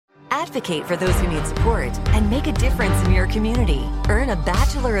advocate for those who need support, and make a difference in your community. Earn a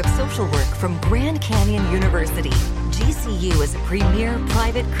Bachelor of Social Work from Grand Canyon University. GCU is a premier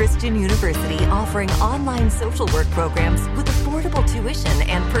private Christian university offering online social work programs with affordable tuition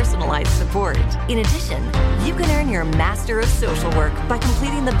and personalized support. In addition, you can earn your Master of Social Work by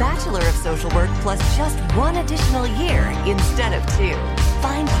completing the Bachelor of Social Work plus just 1 additional year instead of 2.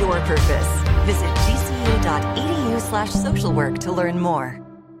 Find your purpose. Visit gcu.edu/socialwork to learn more.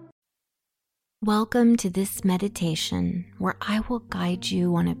 Welcome to this meditation where I will guide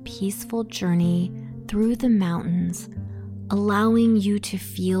you on a peaceful journey through the mountains, allowing you to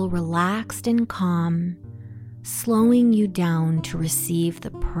feel relaxed and calm, slowing you down to receive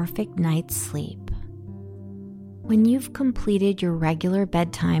the perfect night's sleep. When you've completed your regular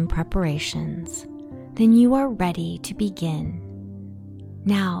bedtime preparations, then you are ready to begin.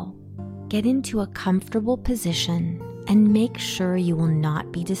 Now, get into a comfortable position and make sure you will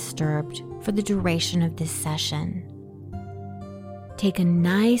not be disturbed for the duration of this session. Take a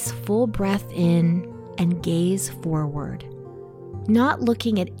nice full breath in and gaze forward, not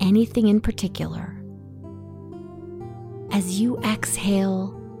looking at anything in particular. As you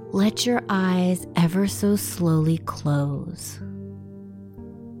exhale, let your eyes ever so slowly close.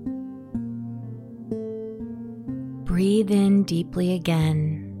 Breathe in deeply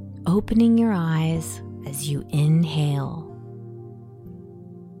again, opening your eyes as you inhale.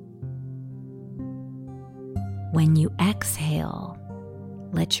 When you exhale,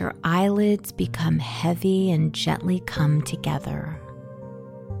 let your eyelids become heavy and gently come together.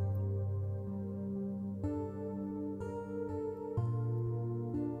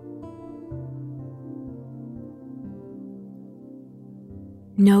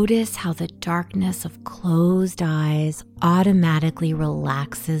 Notice how the darkness of closed eyes automatically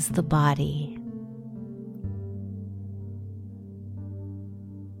relaxes the body.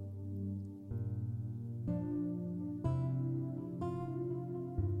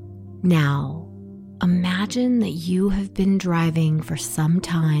 Now, imagine that you have been driving for some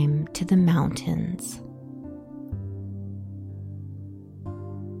time to the mountains.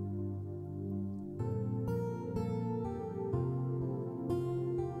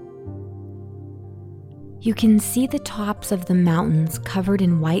 You can see the tops of the mountains covered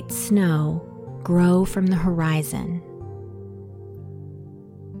in white snow grow from the horizon.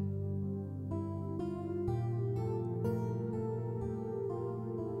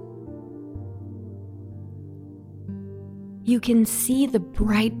 You can see the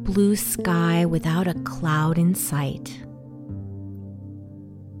bright blue sky without a cloud in sight.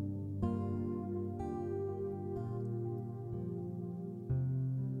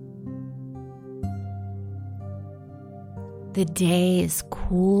 The day is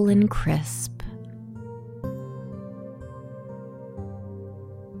cool and crisp.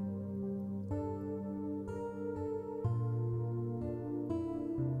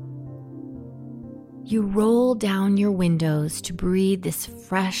 You roll down your windows to breathe this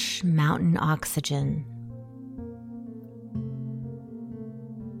fresh mountain oxygen.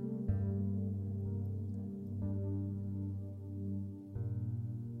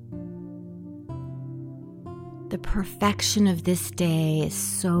 The perfection of this day is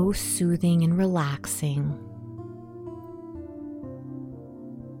so soothing and relaxing.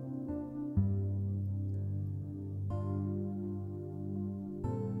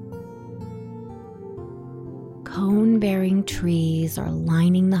 Cone-bearing trees are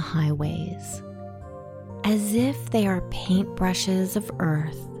lining the highways, as if they are paintbrushes of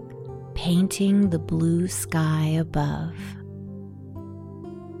earth, painting the blue sky above.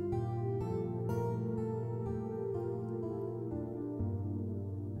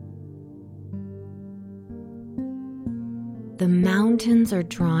 The mountains are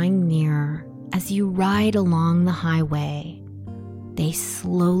drawing near as you ride along the highway. They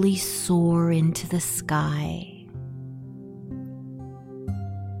slowly soar into the sky.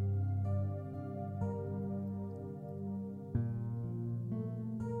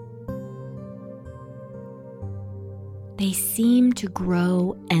 They seem to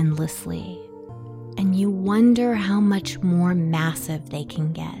grow endlessly, and you wonder how much more massive they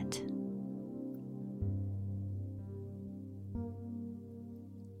can get.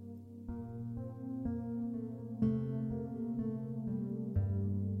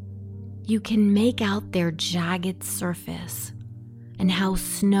 You can make out their jagged surface and how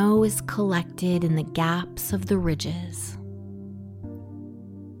snow is collected in the gaps of the ridges.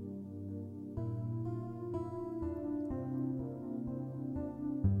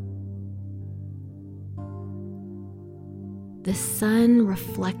 The sun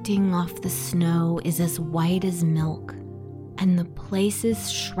reflecting off the snow is as white as milk and the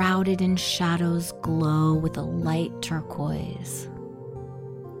places shrouded in shadows glow with a light turquoise.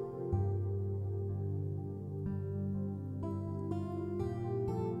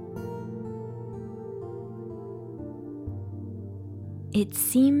 It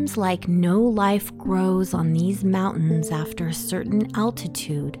seems like no life grows on these mountains after a certain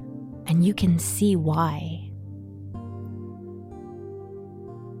altitude, and you can see why.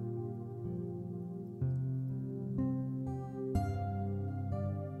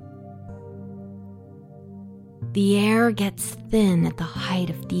 The air gets thin at the height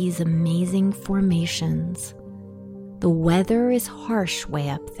of these amazing formations. The weather is harsh way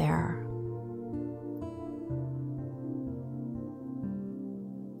up there.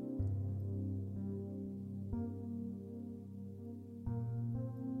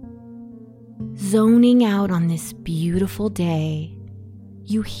 Zoning out on this beautiful day,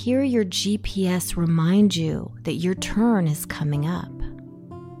 you hear your GPS remind you that your turn is coming up.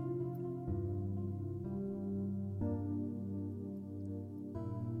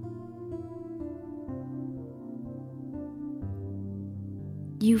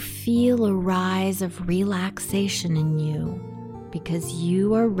 You feel a rise of relaxation in you because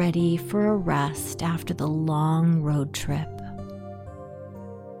you are ready for a rest after the long road trip.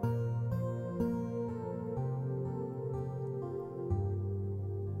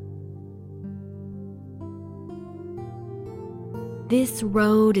 This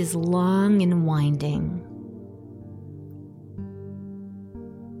road is long and winding.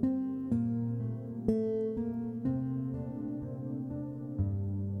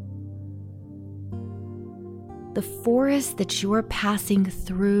 The forest that you are passing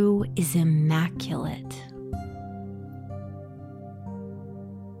through is immaculate.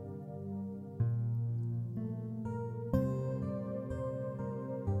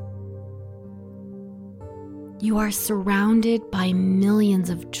 You are surrounded by millions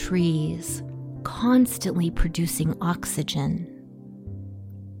of trees, constantly producing oxygen.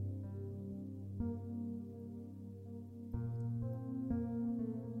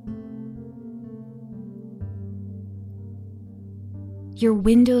 Your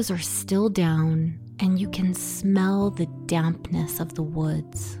windows are still down, and you can smell the dampness of the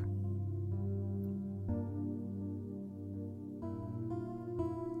woods.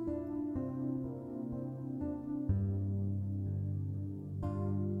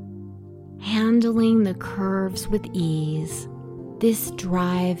 Handling the curves with ease, this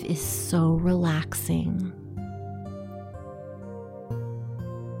drive is so relaxing.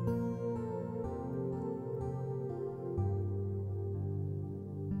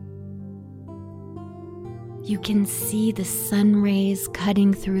 You can see the sun rays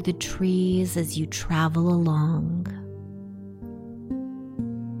cutting through the trees as you travel along.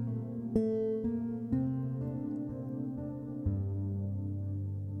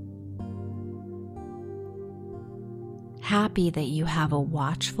 Happy that you have a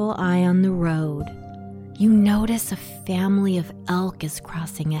watchful eye on the road, you notice a family of elk is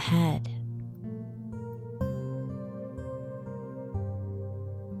crossing ahead.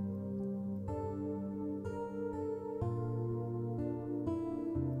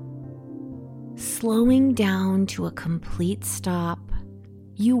 Slowing down to a complete stop,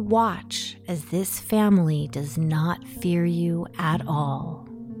 you watch as this family does not fear you at all.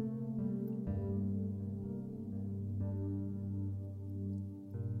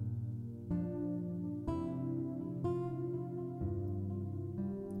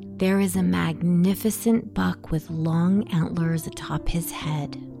 There is a magnificent buck with long antlers atop his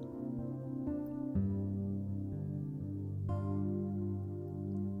head.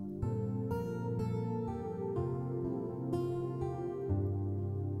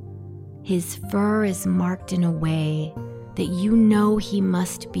 His fur is marked in a way that you know he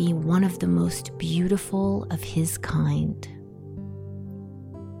must be one of the most beautiful of his kind.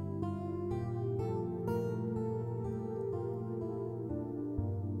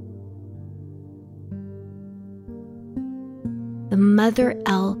 The mother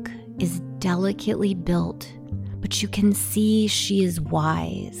elk is delicately built, but you can see she is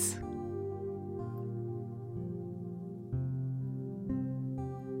wise.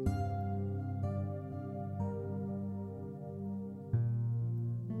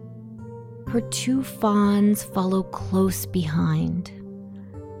 Her two fawns follow close behind,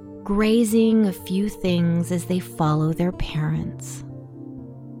 grazing a few things as they follow their parents.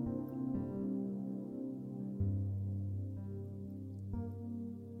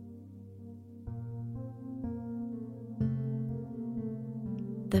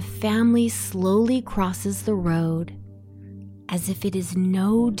 The family slowly crosses the road as if it is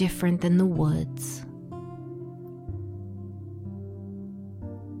no different than the woods.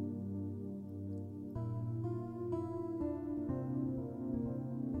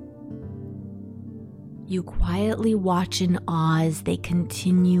 You quietly watch in awe as they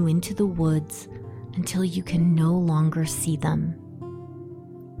continue into the woods until you can no longer see them.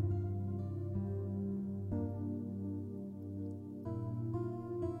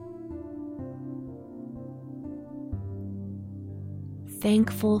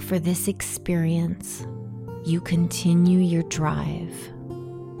 Thankful for this experience, you continue your drive.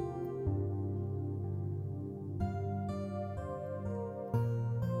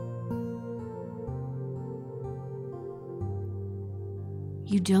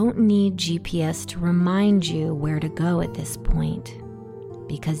 You don't need GPS to remind you where to go at this point,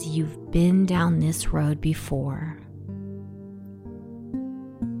 because you've been down this road before.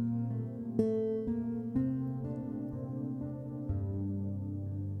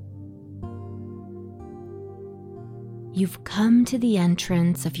 You've come to the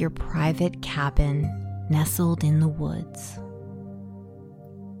entrance of your private cabin nestled in the woods.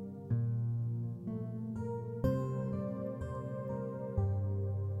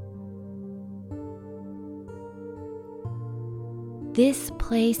 This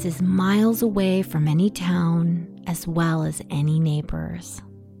place is miles away from any town as well as any neighbors.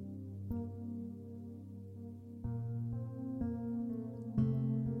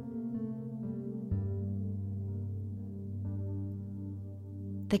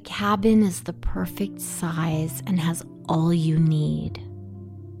 The cabin is the perfect size and has all you need.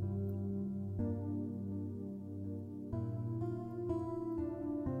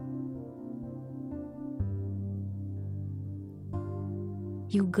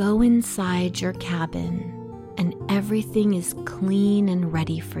 You go inside your cabin and everything is clean and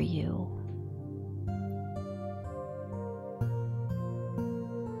ready for you.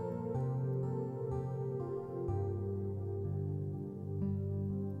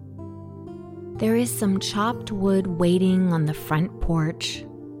 There is some chopped wood waiting on the front porch,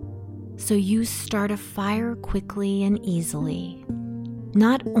 so you start a fire quickly and easily,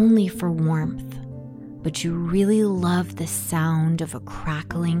 not only for warmth, but you really love the sound of a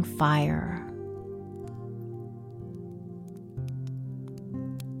crackling fire.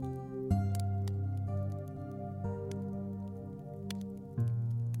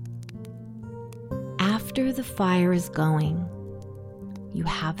 After the fire is going, you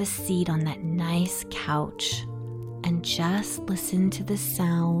have a seat on that nice couch and just listen to the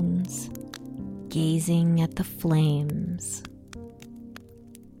sounds, gazing at the flames.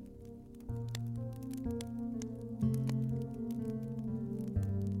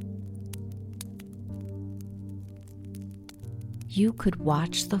 You could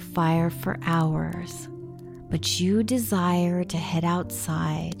watch the fire for hours, but you desire to head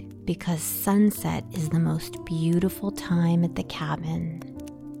outside because sunset is the most beautiful time at the cabin.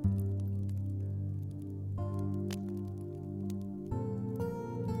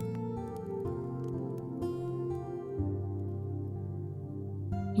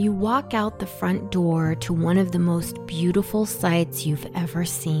 You walk out the front door to one of the most beautiful sights you've ever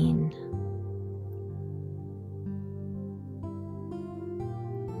seen.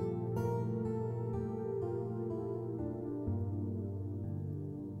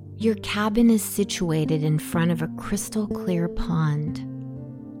 Your cabin is situated in front of a crystal clear pond,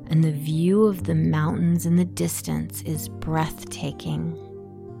 and the view of the mountains in the distance is breathtaking.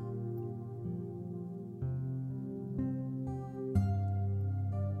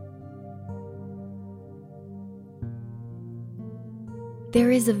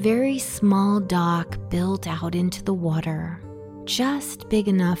 There is a very small dock built out into the water, just big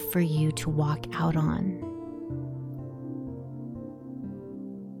enough for you to walk out on.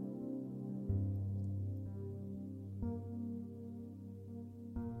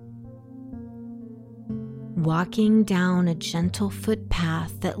 Walking down a gentle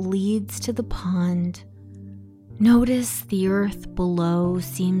footpath that leads to the pond, notice the earth below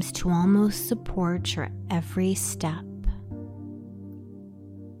seems to almost support your every step.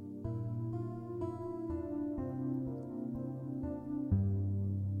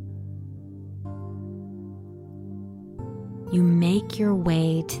 You make your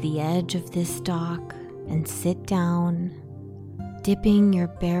way to the edge of this dock and sit down, dipping your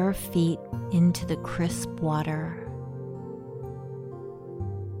bare feet into the crisp water.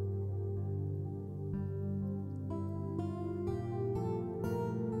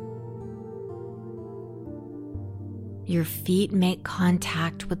 Your feet make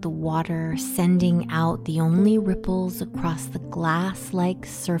contact with the water, sending out the only ripples across the glass-like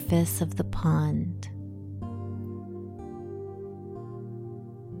surface of the pond.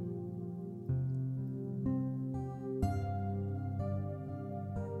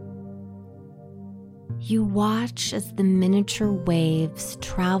 You watch as the miniature waves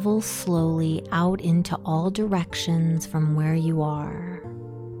travel slowly out into all directions from where you are.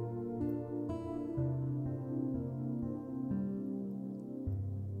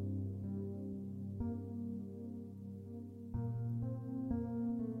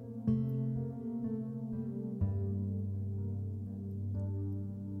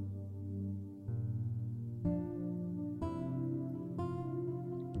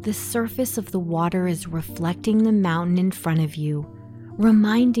 The surface of the water is reflecting the mountain in front of you,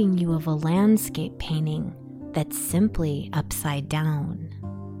 reminding you of a landscape painting that's simply upside down.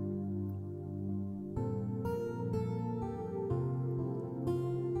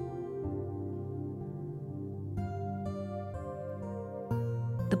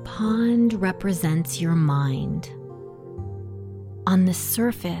 The pond represents your mind. On the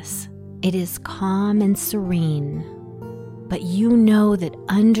surface, it is calm and serene. But you know that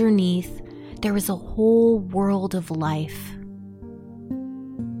underneath there is a whole world of life.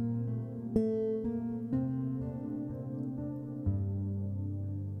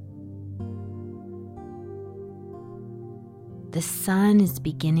 The sun is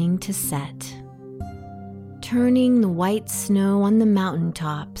beginning to set, turning the white snow on the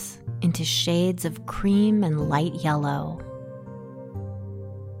mountaintops into shades of cream and light yellow.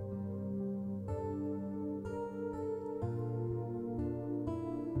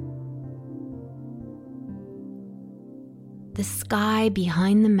 The sky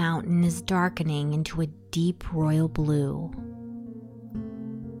behind the mountain is darkening into a deep royal blue.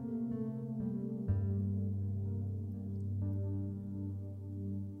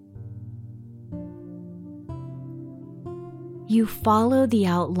 You follow the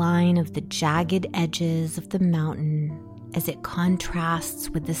outline of the jagged edges of the mountain as it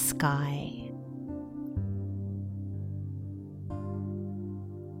contrasts with the sky.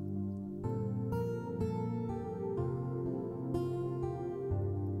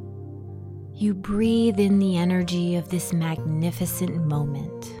 You breathe in the energy of this magnificent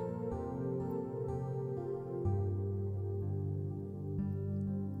moment.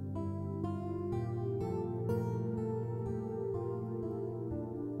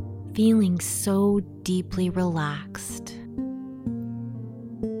 Feeling so deeply relaxed.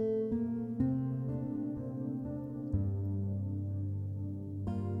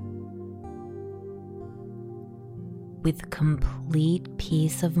 With complete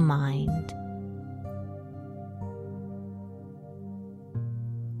peace of mind.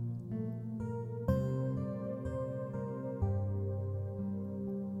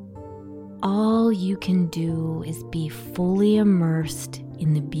 All you can do is be fully immersed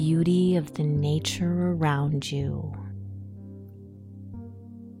in the beauty of the nature around you.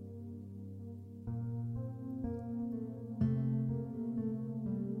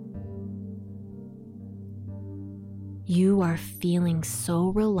 You are feeling so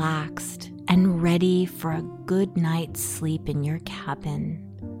relaxed and ready for a good night's sleep in your cabin,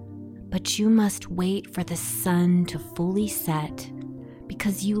 but you must wait for the sun to fully set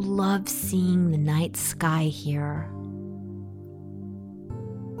because you love seeing the night sky here.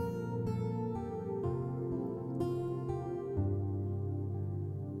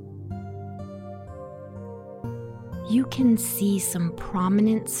 You can see some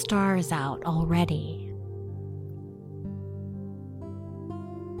prominent stars out already.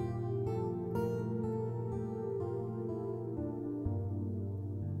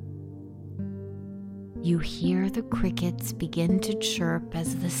 You hear the crickets begin to chirp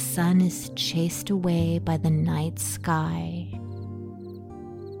as the sun is chased away by the night sky.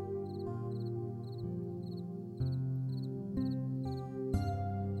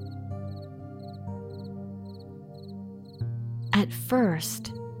 At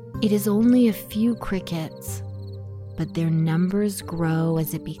first, it is only a few crickets, but their numbers grow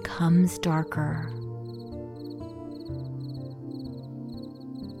as it becomes darker.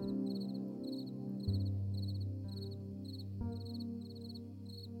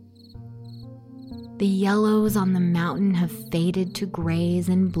 The yellows on the mountain have faded to grays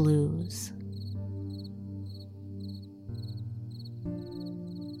and blues.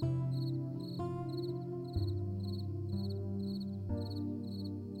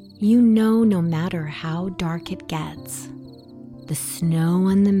 You know, no matter how dark it gets, the snow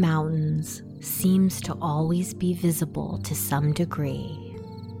on the mountains seems to always be visible to some degree.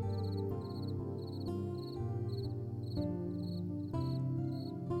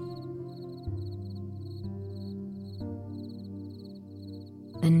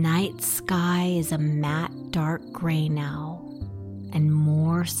 The night sky is a matte dark gray now, and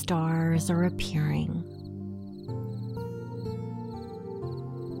more stars are appearing.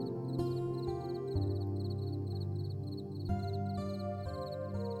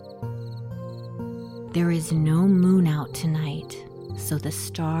 There is no moon out tonight, so the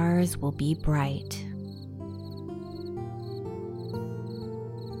stars will be bright.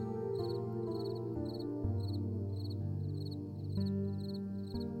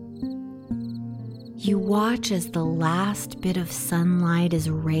 You watch as the last bit of sunlight is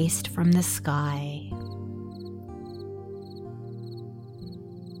erased from the sky.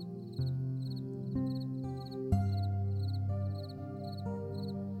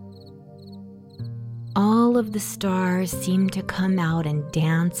 All of the stars seem to come out and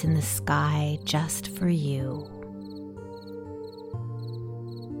dance in the sky just for you.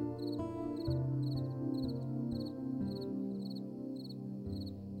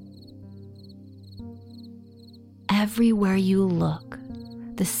 Everywhere you look,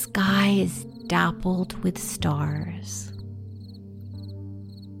 the sky is dappled with stars.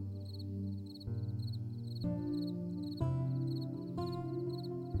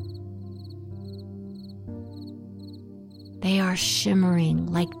 They are shimmering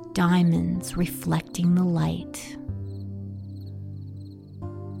like diamonds reflecting the light.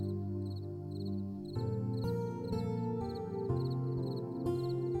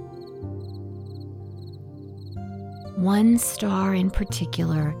 One star in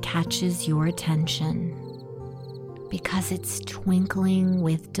particular catches your attention because it's twinkling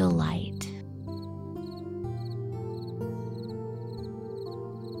with delight.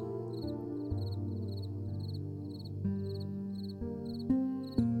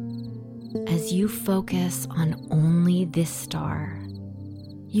 As you focus on only this star,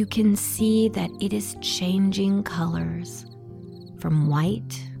 you can see that it is changing colors from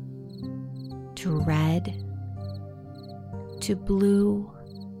white to red to blue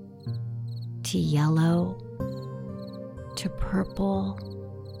to yellow to purple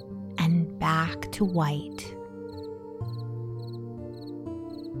and back to white.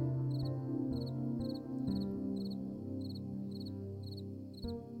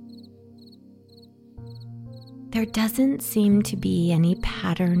 There doesn't seem to be any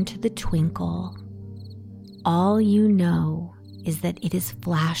pattern to the twinkle. All you know is that it is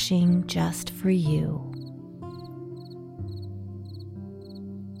flashing just for you.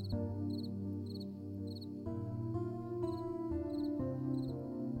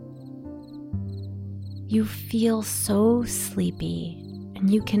 You feel so sleepy,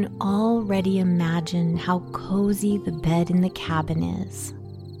 and you can already imagine how cozy the bed in the cabin is.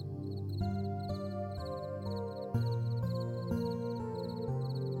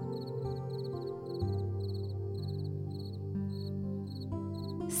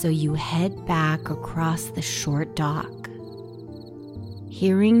 So you head back across the short dock,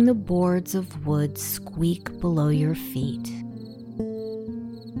 hearing the boards of wood squeak below your feet.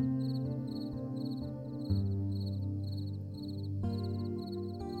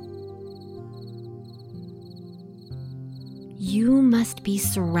 You must be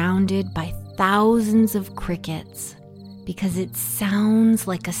surrounded by thousands of crickets because it sounds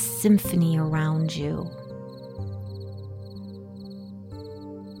like a symphony around you.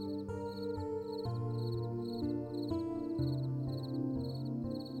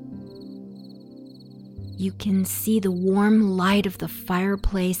 You can see the warm light of the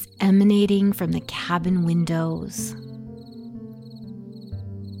fireplace emanating from the cabin windows.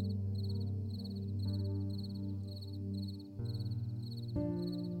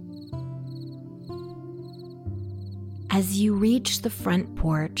 As you reach the front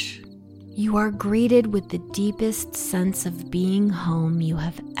porch, you are greeted with the deepest sense of being home you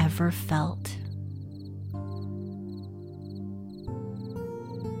have ever felt.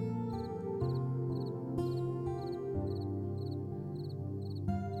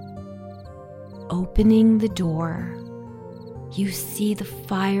 Opening the door, you see the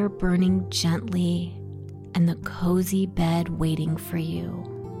fire burning gently and the cozy bed waiting for you.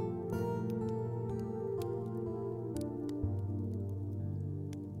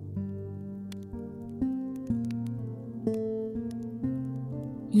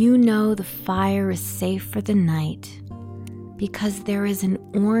 You know the fire is safe for the night because there is an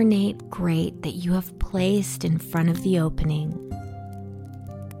ornate grate that you have placed in front of the opening.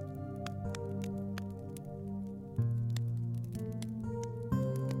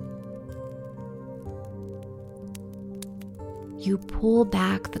 You pull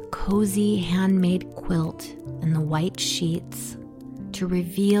back the cozy handmade quilt and the white sheets to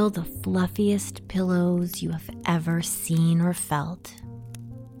reveal the fluffiest pillows you have ever seen or felt.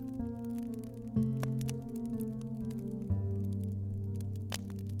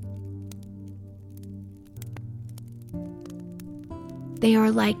 They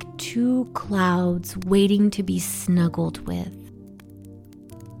are like two clouds waiting to be snuggled with.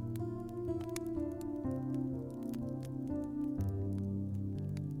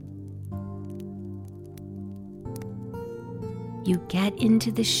 You get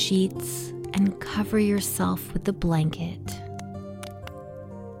into the sheets and cover yourself with the blanket.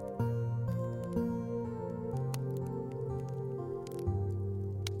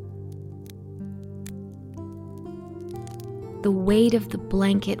 The weight of the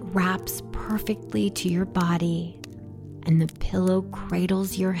blanket wraps perfectly to your body, and the pillow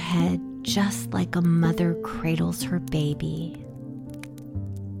cradles your head just like a mother cradles her baby.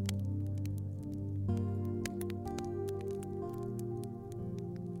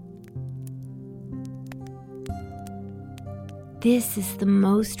 This is the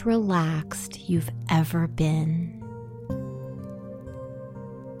most relaxed you've ever been.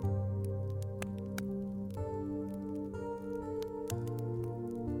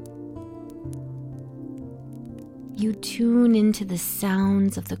 You tune into the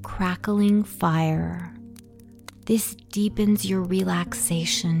sounds of the crackling fire. This deepens your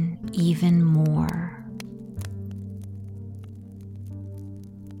relaxation even more.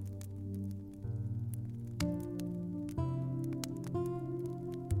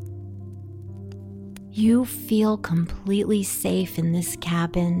 You feel completely safe in this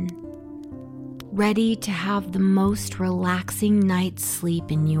cabin, ready to have the most relaxing night's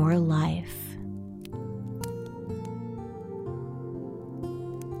sleep in your life.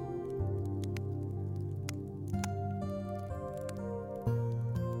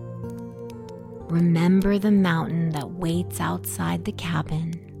 Remember the mountain that waits outside the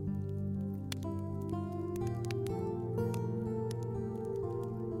cabin.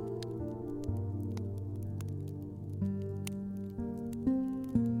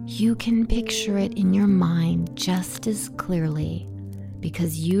 You can picture it in your mind just as clearly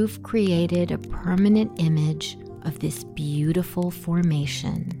because you've created a permanent image of this beautiful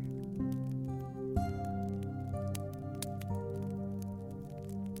formation.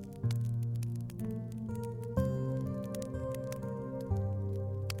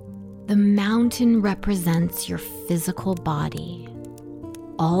 The mountain represents your physical body,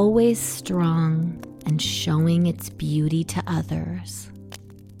 always strong and showing its beauty to others.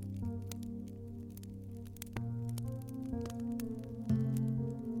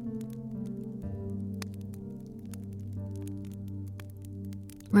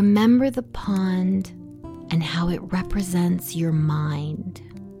 Remember the pond and how it represents your mind.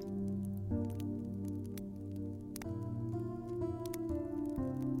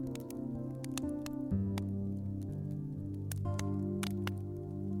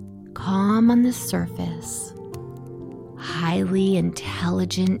 Calm on the surface, highly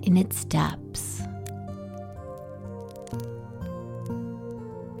intelligent in its depths.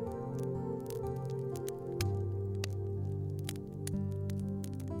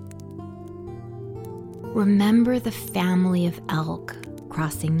 Remember the family of elk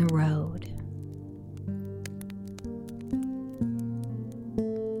crossing the road.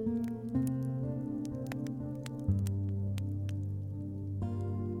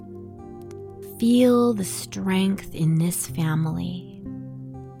 Feel the strength in this family.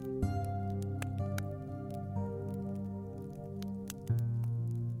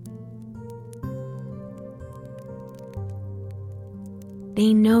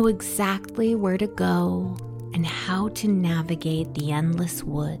 They know exactly where to go and how to navigate the endless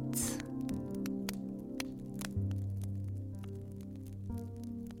woods.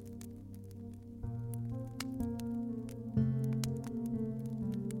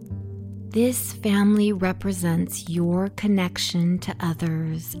 This family represents your connection to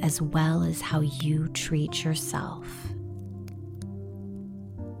others as well as how you treat yourself.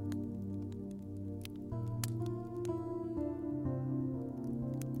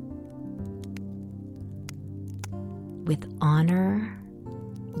 With honor,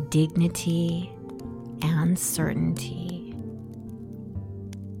 dignity, and certainty.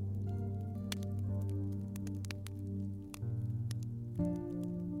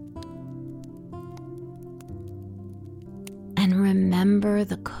 And remember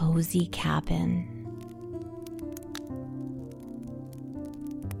the cozy cabin.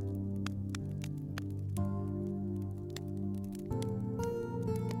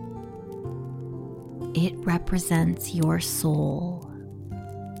 It represents your soul.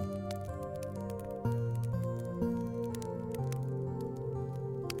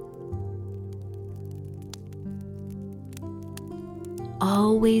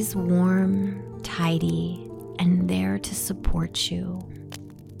 Always warm, tidy, and there to support you.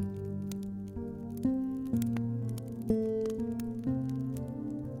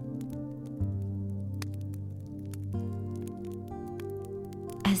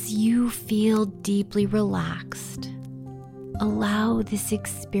 As you feel deeply relaxed, allow this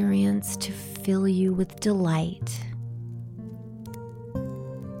experience to fill you with delight.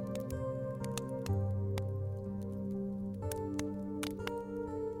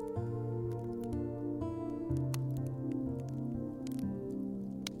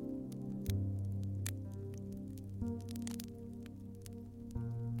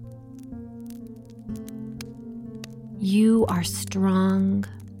 You are strong.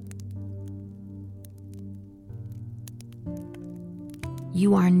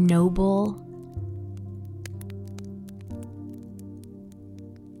 You are noble.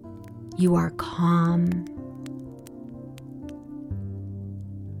 You are calm.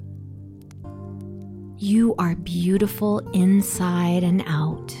 You are beautiful inside and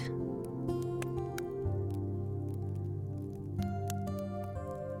out.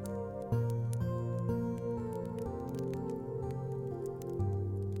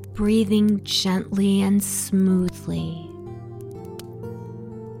 Breathing gently and smoothly.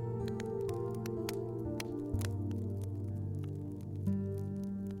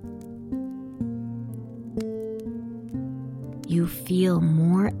 You feel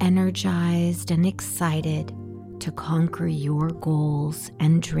more energized and excited to conquer your goals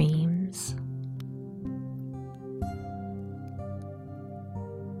and dreams.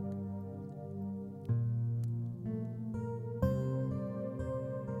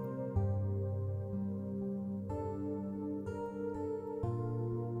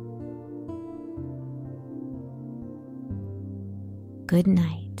 Good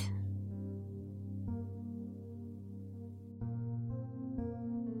night.